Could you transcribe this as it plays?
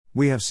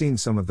We have seen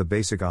some of the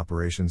basic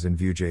operations in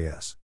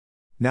Vue.js.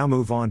 Now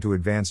move on to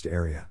advanced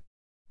area.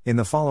 In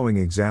the following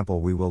example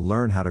we will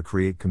learn how to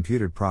create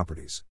computed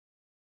properties.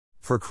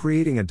 For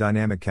creating a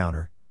dynamic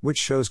counter, which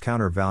shows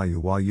counter value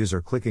while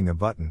user clicking a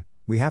button,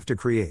 we have to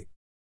create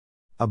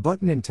a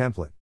button in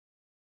template,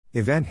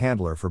 event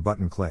handler for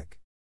button click,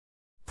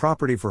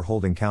 property for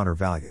holding counter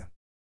value,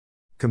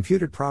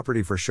 computed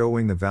property for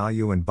showing the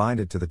value and bind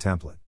it to the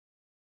template.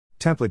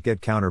 Template get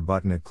counter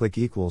button at click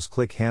equals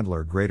click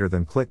handler greater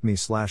than click me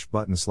 /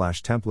 button /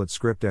 template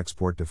script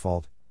export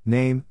default,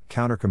 name,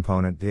 counter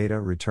component data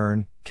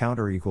return,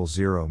 counter equals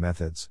 0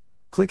 methods,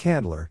 click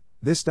handler,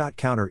 this dot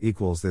counter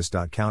equals this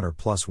dot counter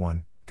plus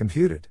 1,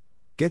 computed,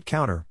 get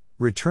counter,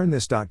 return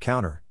this dot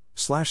counter, /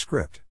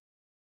 script.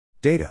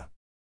 Data.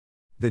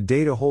 The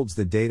data holds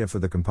the data for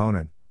the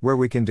component, where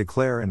we can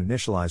declare and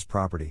initialize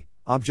property,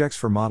 objects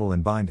for model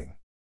and binding.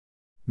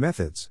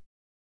 Methods.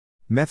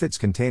 Methods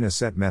contain a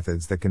set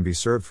methods that can be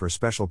served for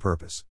special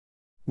purpose.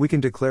 We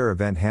can declare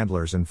event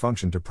handlers and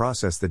function to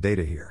process the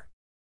data here.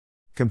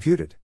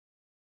 Computed.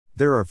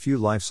 There are a few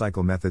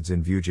lifecycle methods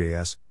in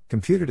Vue.js,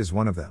 computed is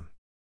one of them.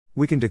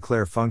 We can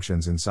declare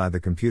functions inside the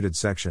computed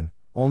section,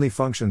 only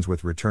functions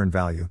with return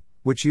value,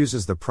 which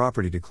uses the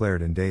property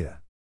declared in data.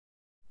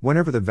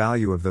 Whenever the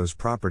value of those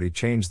property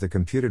change, the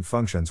computed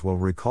functions will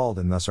recalled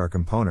and thus our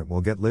component will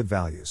get lib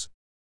values.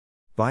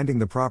 Binding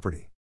the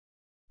property.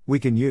 We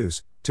can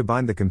use to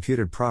bind the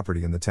computed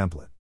property in the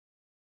template.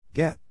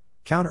 Get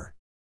counter.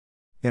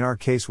 In our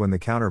case, when the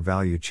counter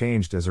value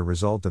changed as a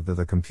result of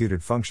the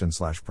computed function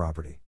 /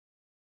 property.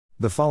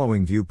 The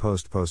following Vue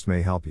post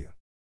may help you.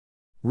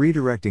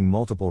 Redirecting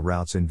multiple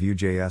routes in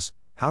Vue.js,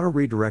 how to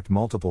redirect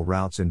multiple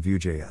routes in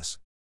Vue.js.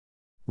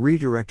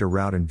 Redirect a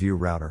route in Vue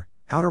Router,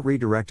 how to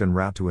redirect and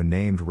route to a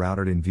named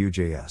router in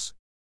Vue.js.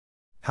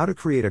 How to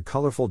create a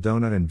colorful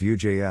donut in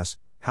Vue.js,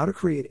 how to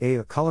create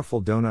a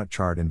colorful donut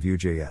chart in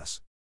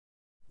Vue.js.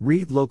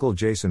 Read local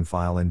JSON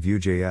file in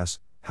Vue.js,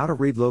 how to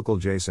read local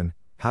JSON,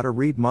 how to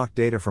read mock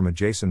data from a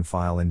JSON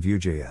file in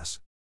Vue.js.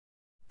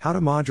 How to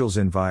modules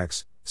in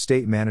Vue.js,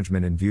 state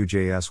management in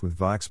Vue.js with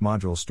Vue.js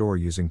module store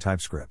using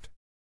TypeScript.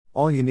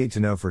 All you need to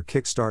know for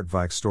Kickstart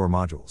Vue.js store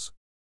modules.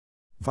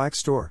 Vue.js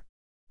store.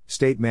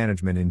 State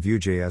management in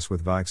Vue.js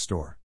with Vue.js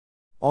store.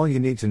 All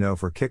you need to know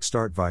for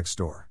Kickstart Vue.js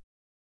store.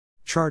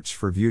 Charts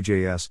for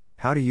Vue.js,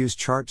 how to use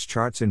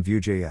charts in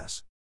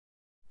Vue.js.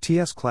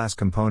 TS class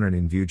component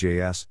in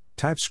Vue.js,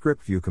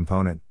 TypeScript Vue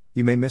component,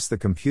 you may miss the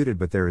computed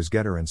but there is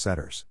getter and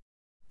setters.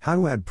 How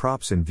to add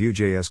props in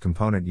Vue.js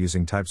component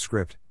using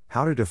TypeScript,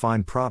 how to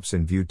define props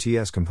in Vue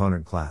TS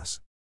component class.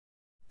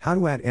 How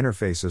to add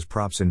interfaces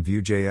props in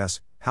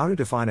Vue.js, how to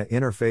define an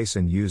interface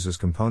and use as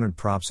component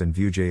props in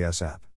Vue.js app.